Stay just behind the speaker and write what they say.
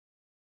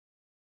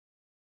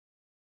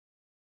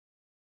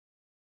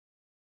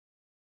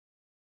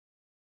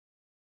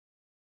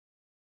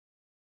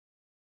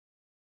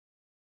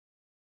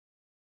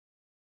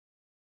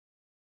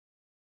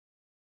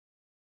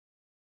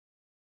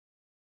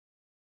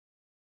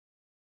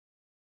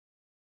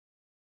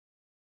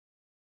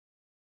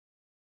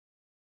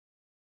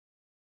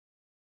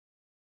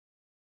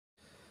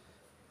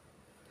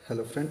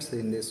Hello friends,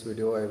 in this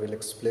video I will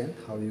explain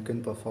how you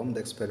can perform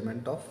the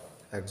experiment of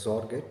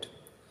XOR gate,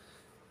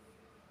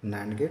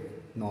 Nand gate,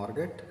 NOR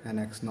gate and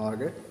xnor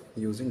gate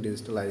using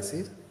digital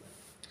ICs.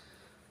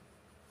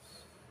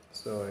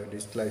 So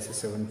digital IC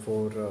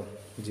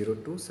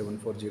 7402,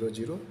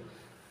 7400,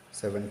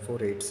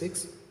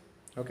 7486.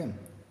 Okay.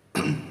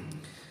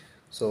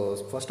 So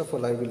first of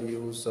all I will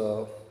use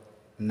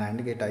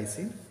Nand gate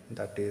IC,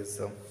 that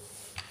is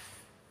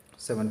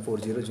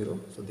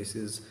 7400. So this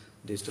is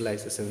digital IC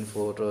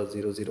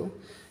 7400.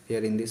 Here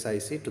in this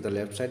IC to the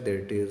left side there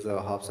it is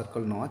a half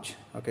circle notch.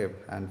 Okay,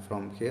 and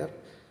from here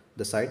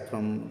the side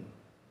from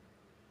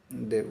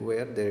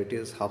where there it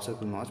is half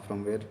circle notch,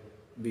 from where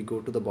we go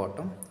to the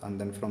bottom and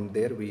then from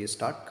there we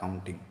start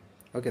counting.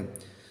 Okay,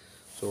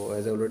 so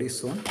as I already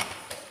shown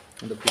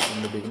in the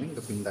beginning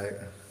the pin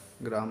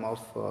diagram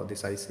of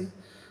this IC.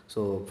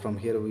 So from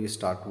here we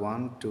start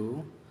 1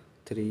 2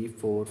 3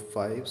 4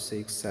 5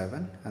 6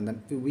 7 and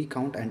then we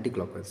count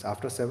anti-clockwise.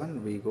 After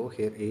 7 we go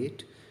here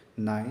 8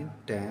 9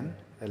 10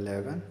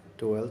 11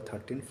 12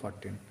 13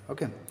 14.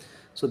 Okay,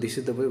 so this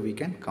is the way we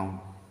can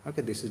count.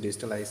 Okay, this is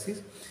digital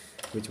ICs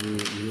which we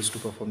use to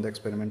perform the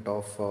experiment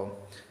of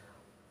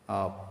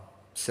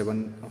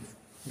 7.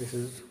 This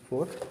is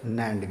for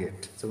Nand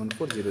gate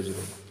 7400.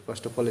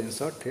 First of all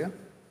insert here.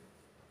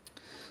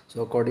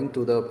 So according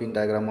to the pin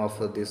diagram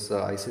of this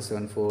IC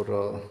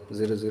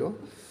 7400,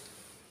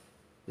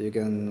 you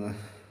can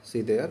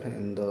see there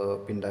in the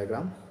pin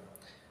diagram.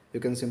 You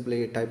can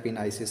simply type in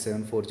IC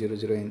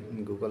 7400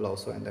 in Google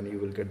also, and then you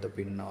will get the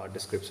pin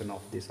description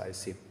of this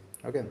IC.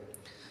 Okay,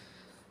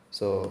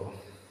 so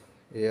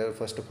here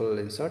first of all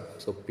insert.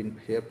 So pin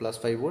here plus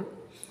 5 volt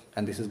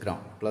and this is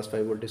ground. Plus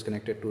 5 volt is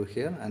connected to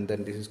here and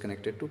then this is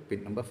connected to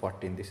pin number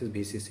 14. This is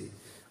VCC.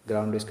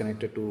 Ground is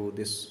connected to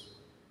this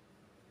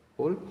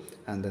hole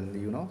and then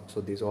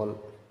so these all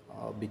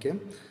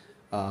became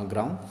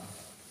ground,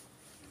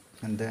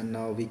 and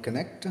then we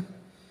connect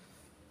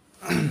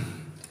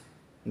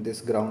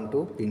this ground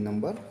to pin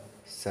number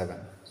 7.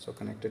 So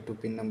connected to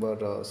pin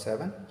number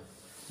 7,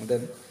 and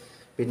then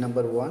pin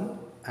number 1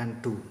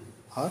 and 2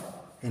 are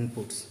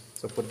inputs.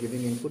 So for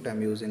giving input I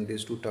am using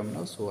these two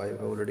terminals, so I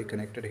have already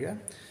connected here.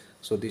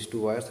 So these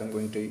two wires I am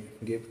going to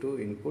give to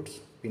inputs,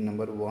 pin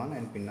number 1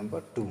 and pin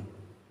number 2.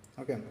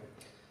 Okay,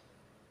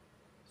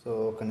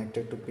 so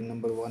connected to pin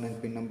number 1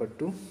 and pin number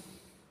 2,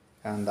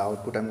 and the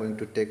output I am going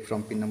to take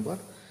from pin number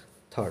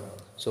 3rd.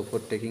 So for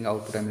taking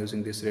output I am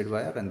using this red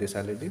wire and this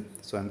LED.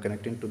 So I am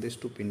connecting to this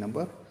to pin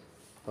number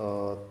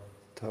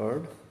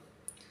 3rd.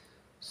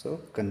 So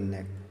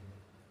connected.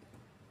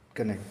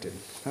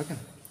 Okay,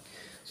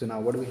 so now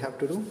what we have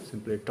to do,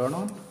 simply turn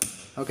on.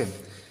 Okay,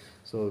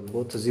 so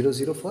both 0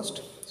 0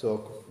 first.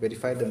 So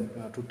verify the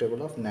truth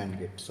table of Nand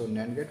gate. So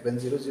Nand gate, when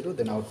 0 0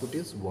 then output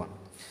is 1.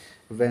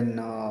 When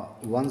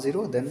 1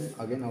 0 then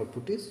again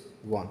output is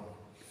 1.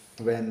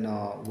 When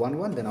 1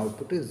 1 then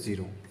output is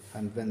 0.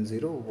 And when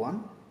 0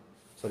 1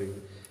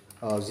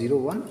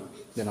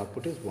 then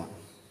output is 1.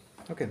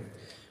 Okay,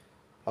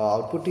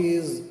 output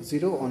is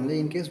 0 only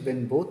in case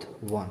when both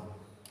 1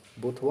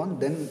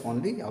 then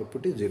only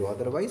output is 0.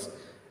 Otherwise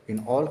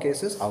in all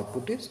cases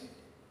output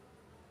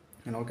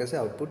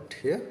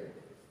here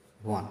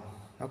 1.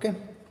 Okay,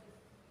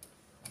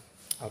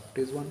 output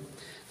is 1.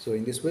 So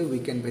in this way we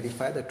can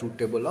verify the truth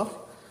table of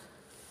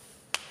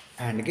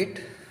AND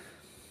gate,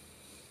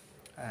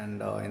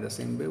 and in the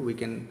same way we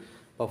can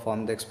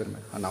perform the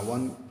experiment. And now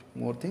one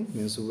more thing,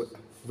 means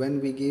when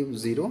we give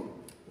 0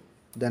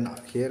 then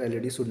here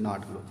LED should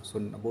not glow. So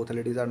both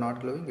LEDs are not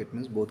glowing, it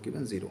means both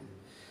given 0.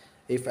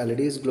 If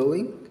LED is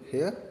glowing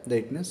here, then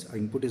it means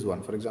input is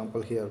 1. For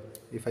example, here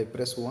if I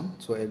press 1,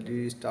 so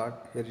LED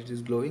start, here it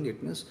is glowing,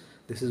 it means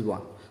this is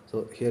 1.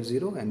 So here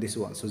 0 and this is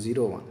 1, so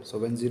 0 1. So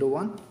when 0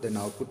 1 then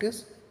output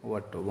is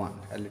what? 1.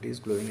 LED is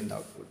glowing in the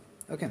output.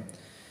 Okay,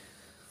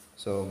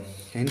 so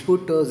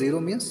input 0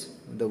 means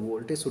the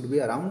voltage should be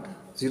around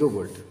 0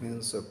 volt,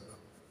 means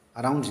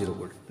around 0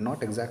 volt,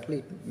 not exactly,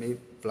 it may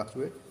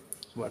fluctuate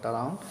but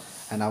around,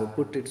 and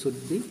output it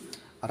should be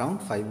around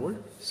 5 volt.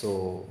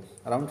 So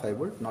around 5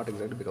 volt, not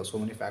exactly, because so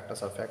many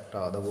factors affect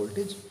the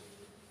voltage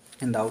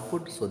in the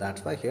output. So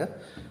that's why here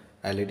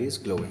LED is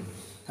glowing.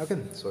 Okay,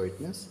 so it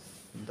means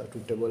the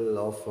truth table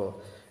of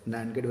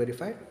Nand gate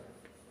verified.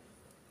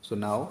 So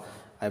now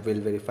I will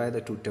verify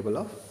the truth table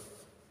of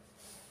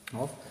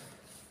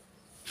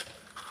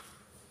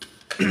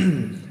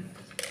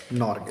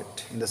NOR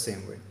gate in the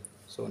same way.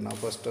 So now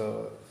first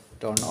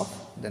turn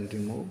off, then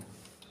remove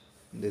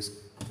these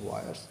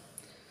wires.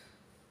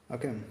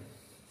 Okay,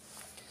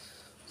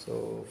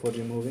 so for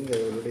removing I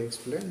already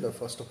explained.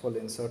 First of all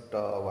insert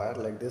a wire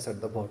like this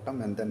at the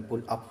bottom and then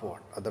pull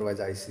upward, otherwise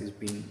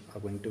ICs are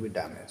going to be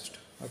damaged.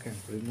 Okay,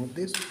 remove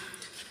this,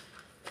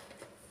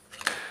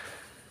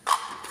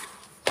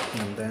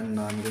 and then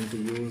I'm going to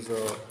use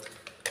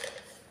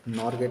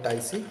NOR gate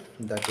IC,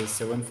 that is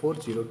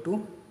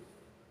 7402.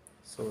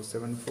 So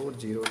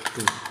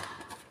 7402,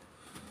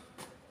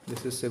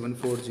 this is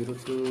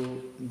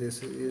 7402,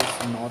 this is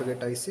NOR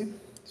gate IC.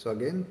 So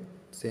again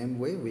same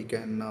way we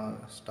can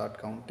start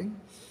counting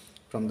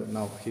from the,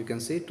 now you can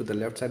see to the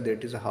left side there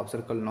is a half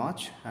circle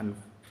notch, and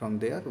from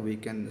there we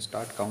can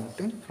start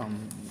counting from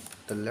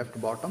the left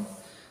bottom.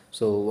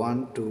 So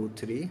 1 2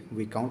 3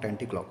 we count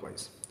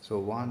anti-clockwise. So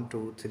 1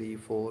 2 3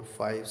 4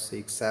 5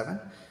 6 7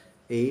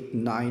 8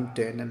 9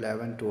 10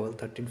 11 12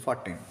 13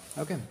 14.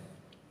 Okay,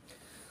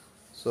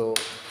 so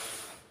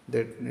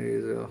that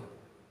is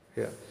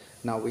here.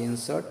 Now we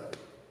insert.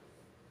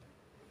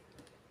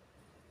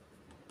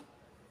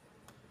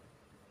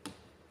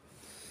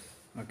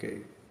 Okay,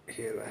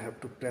 here I have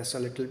to press a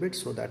little bit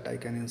so that I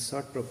can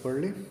insert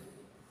properly.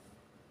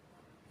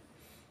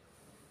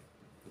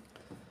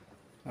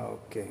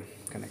 Okay,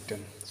 connected.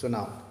 So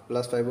now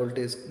plus 5 volt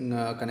is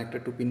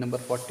connected to pin number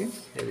 14.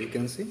 Here you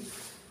can see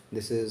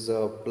this is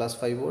plus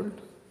 5 volt.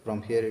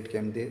 From here it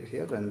came there,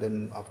 here, and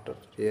then after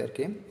here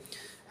came,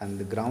 and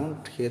the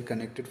ground here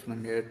connected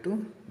from here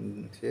to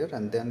here,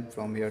 and then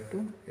from here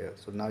to here.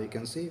 So now you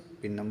can see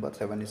pin number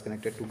 7 is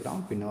connected to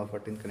ground, pin number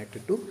 14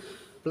 connected to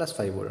plus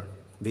 5 volt.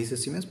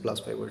 VCC means plus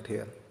 5 volt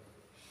here.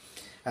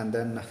 And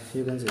then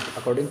you can see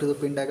according to the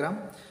pin diagram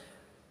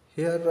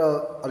here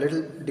a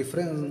little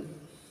different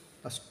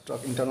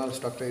internal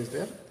structure is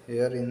there.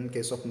 Here in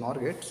case of NOR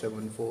gate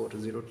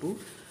 7402,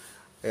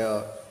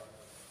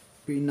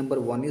 pin number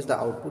 1 is the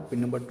output,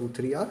 pin number 2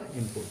 3 are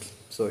inputs.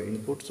 So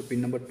inputs to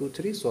pin number 2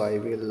 3, so I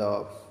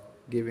will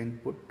give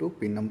input to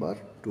pin number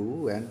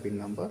 2 and pin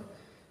number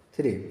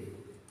 3.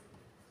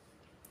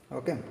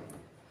 Okay,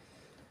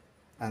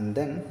 and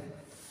then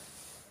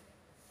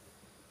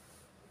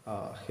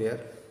here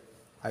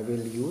I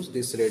will use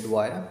this red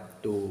wire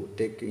to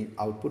take in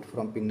output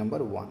from pin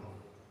number 1.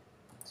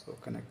 So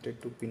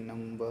connected to pin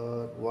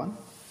number 1,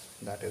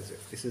 that is it.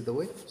 This is the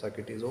way.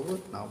 Circuit is over.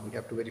 Now we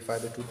have to verify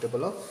the truth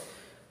table of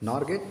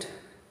NOR gate.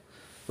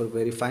 For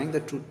verifying the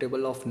truth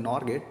table of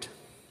NOR gate,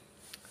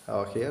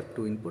 here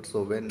two inputs.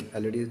 So when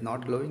LED is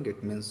not glowing,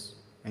 it means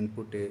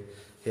input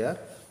here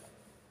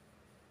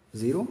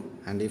 0,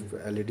 and if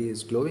LED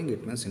is glowing,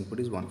 it means input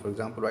is 1. For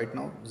example, right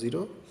now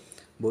 0,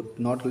 both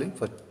not glowing.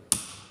 For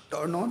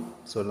turn on,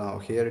 so now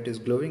here it is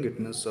glowing, it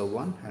means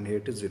 1, and here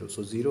it is 0.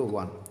 So 0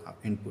 1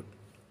 input.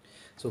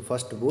 So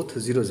first both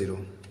 0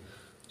 0.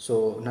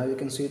 So now you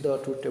can see the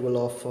truth table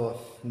of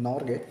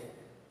NOR gate.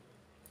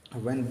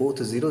 When both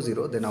 0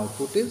 0, then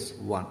output is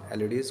 1,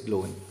 LED is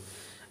glowing,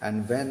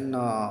 and when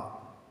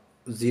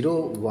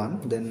 0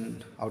 1,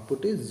 then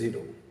output is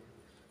 0.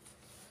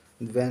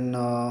 When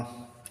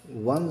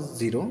 1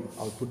 0,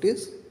 output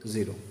is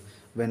 0.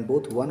 When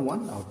both 1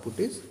 1, output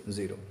is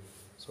 0.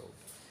 So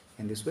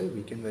in this way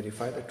we can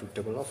verify the truth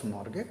table of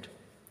NOR gate.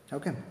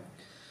 Okay,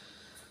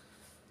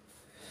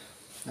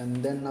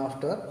 and then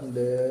after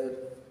there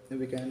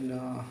we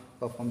can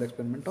perform the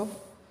experiment of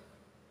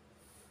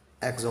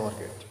XOR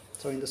gate.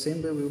 So in the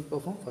same way we will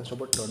perform. First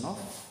of all, turn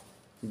off,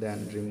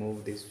 then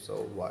remove this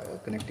wire,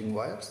 connecting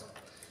wires,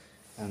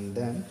 and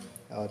then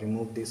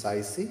remove this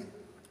IC.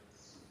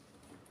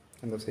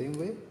 In the same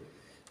way,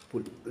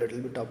 pull a little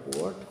bit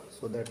upward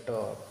so that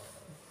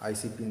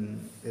IC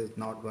pin is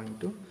not going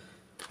to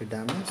be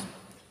damaged.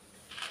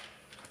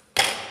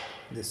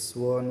 This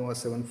one was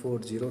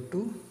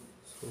 7402.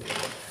 So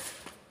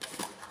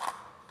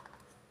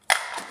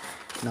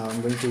now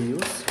I'm going to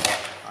use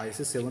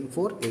IC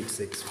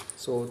 7486.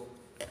 So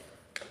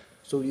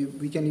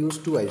we can use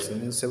two IC.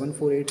 In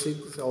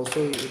 7486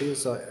 also it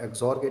is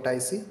XOR gate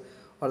IC.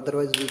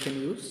 Otherwise we can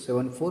use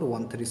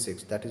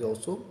 74136. That is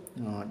also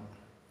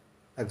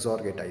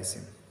XOR gate IC.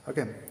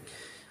 Okay.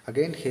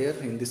 Again here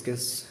in this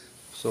case,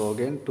 so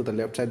again to the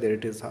left side there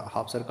it is a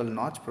half circle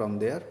notch. From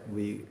there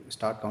we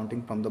start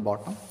counting from the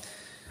bottom,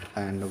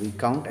 and we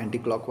count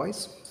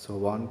anti-clockwise. So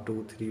 1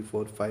 2 3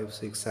 4 5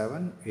 6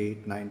 7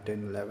 8 9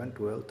 10 11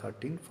 12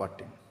 13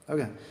 14.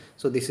 Okay,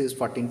 so this is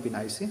 14 pin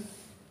IC.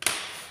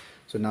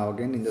 So now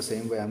again in the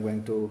same way I'm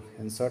going to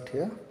insert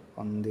here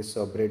on this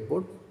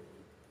breadboard.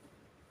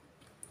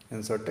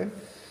 Inserted.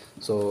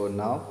 So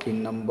now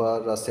pin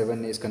number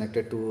 7 is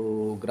connected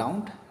to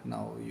ground.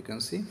 Now you can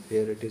see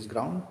here it is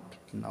ground.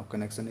 Now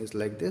connection is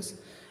like this,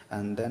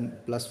 and then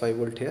plus 5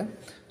 volt here.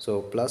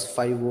 So plus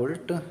 5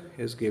 volt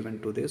is given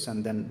to this,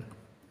 and then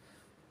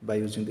by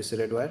using this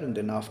red wire, and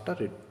then after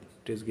it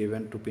is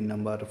given to pin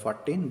number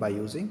 14 by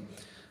using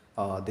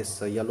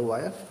this yellow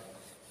wire.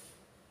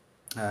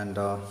 And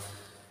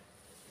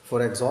for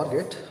XOR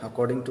gate,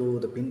 according to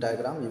the pin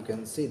diagram, you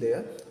can see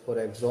there for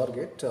XOR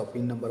gate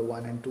pin number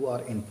 1 and 2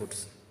 are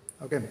inputs.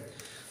 Okay,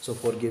 so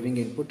for giving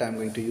input I am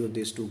going to use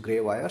these two gray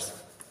wires.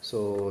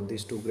 So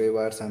these two gray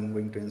wires I am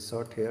going to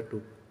insert here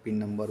to pin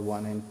number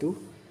 1 and 2,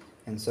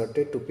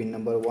 inserted to pin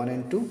number 1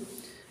 and 2,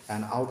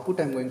 and output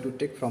I am going to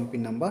take from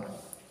pin number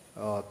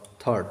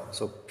 3rd.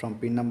 So from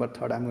pin number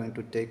 3rd I am going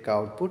to take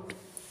output.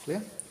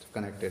 Clear? So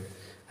connected,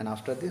 and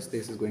after this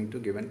is going to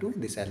given to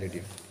this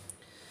LED.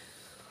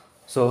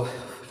 So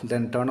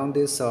then turn on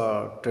this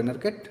trainer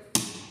gate.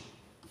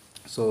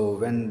 So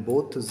when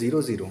both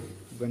 0 0,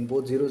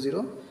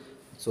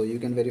 so you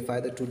can verify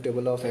the truth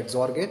table of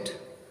XOR gate.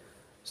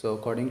 So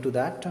according to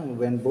that,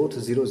 when both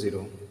 0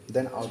 0,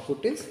 then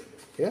output is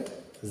here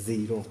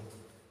 0.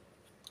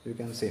 You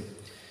can see.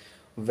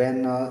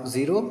 When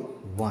 0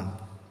 1,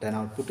 then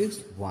output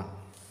is 1.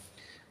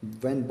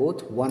 When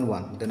both 1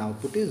 1, then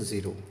output is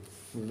 0.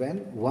 When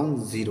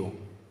 1 0,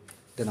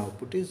 then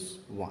output is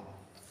 1.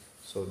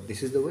 So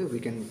this is the way we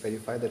can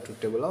verify the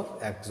truth table of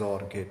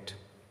XOR gate.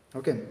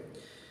 Okay.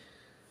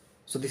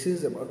 So this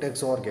is about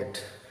XOR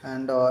gate,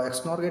 and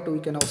XNOR gate we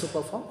can also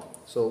perform.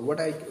 So what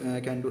I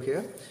can do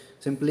here,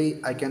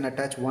 simply I can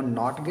attach one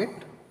NOT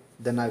gate,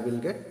 then I will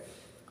get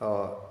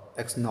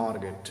XNOR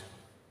gate.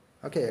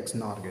 Okay,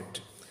 XNOR gate.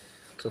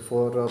 So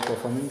for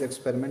performing the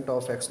experiment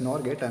of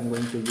XNOR gate, I am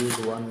going to use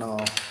one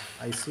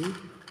IC,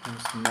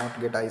 NOT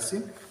gate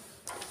IC.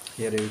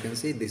 Here you can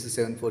see this is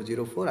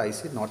 7404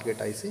 IC, NOT gate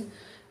IC.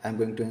 I am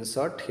going to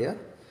insert here,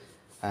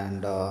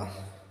 and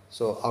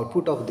so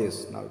output of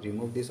this, now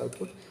remove this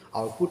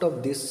output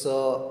of this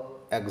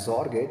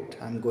XOR gate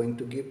I am going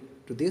to give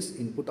to this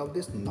input of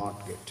this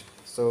NOT gate.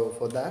 So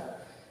for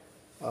that,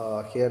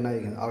 here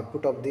now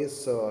output of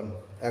this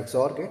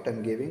XOR gate I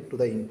am giving to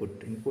the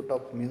input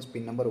of means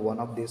pin number 1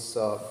 of this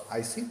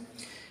IC,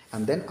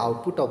 and then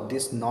output of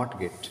this NOT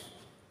gate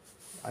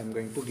I am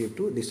going to give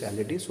to this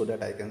LED so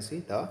that I can see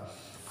the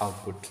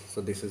output.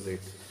 So this is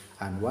it.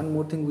 And one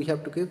more thing we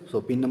have to give,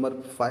 so pin number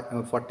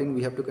 14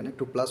 we have to connect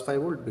to plus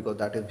 5 volt because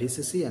that is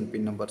VCC, and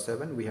pin number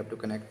 7 we have to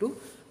connect to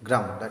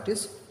ground, that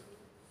is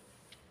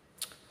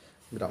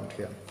ground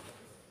here.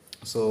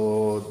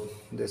 So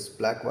this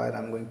black wire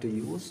I'm going to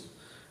use,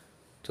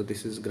 so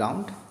this is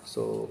ground.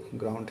 So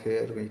ground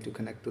here going to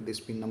connect to this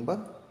pin number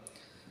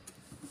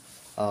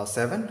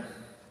 7.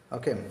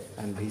 Okay,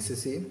 and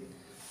VCC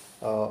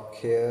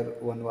here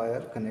one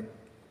wire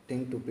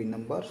connecting to pin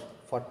number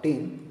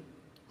 14.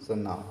 So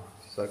now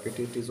circuit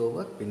it is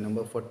over. Pin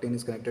number 14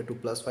 is connected to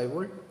plus 5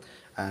 volt,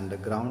 and the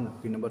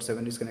ground pin number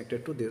 7 is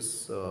connected to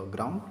this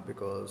ground,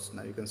 because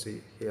now you can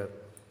see here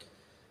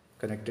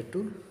connected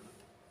to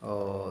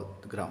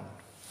the ground.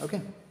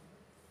 Okay,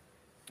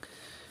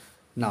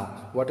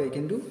 now what I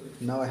can do,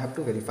 now I have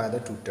to verify the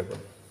truth table.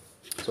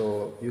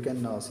 So you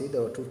can see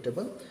the truth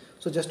table.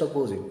 So just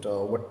opposite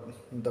what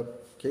the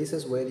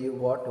cases where you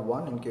got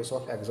 1 in case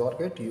of XOR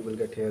gate, you will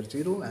get here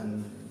 0,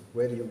 and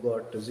where you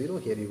got 0,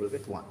 here you will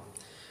get 1.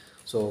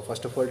 So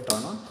first of all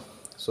turn on.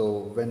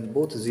 So when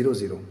both 0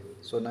 0,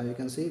 so now you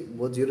can see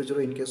both 0 0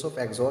 in case of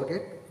XOR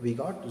gate we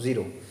got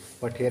 0,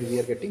 but here we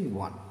are getting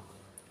 1.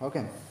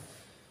 Okay,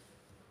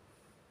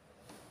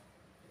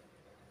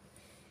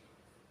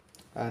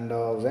 and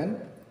when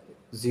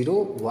 0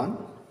 1,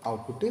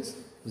 output is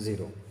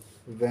 0.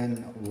 When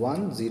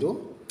 1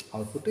 0,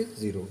 output is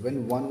 0.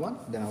 When 1 1,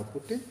 then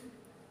output is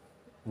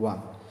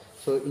 1.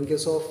 So in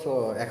case of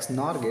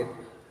XNOR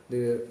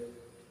gate,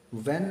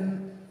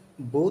 when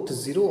both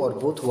 0 or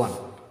both 1,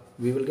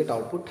 we will get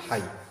output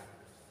high,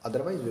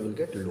 otherwise we will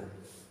get low.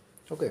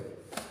 Okay,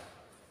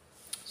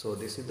 so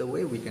this is the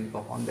way we can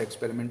perform the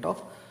experiment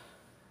of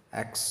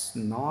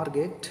XNOR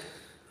gate.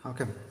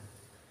 Okay,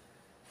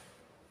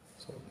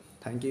 so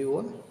thank you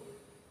all.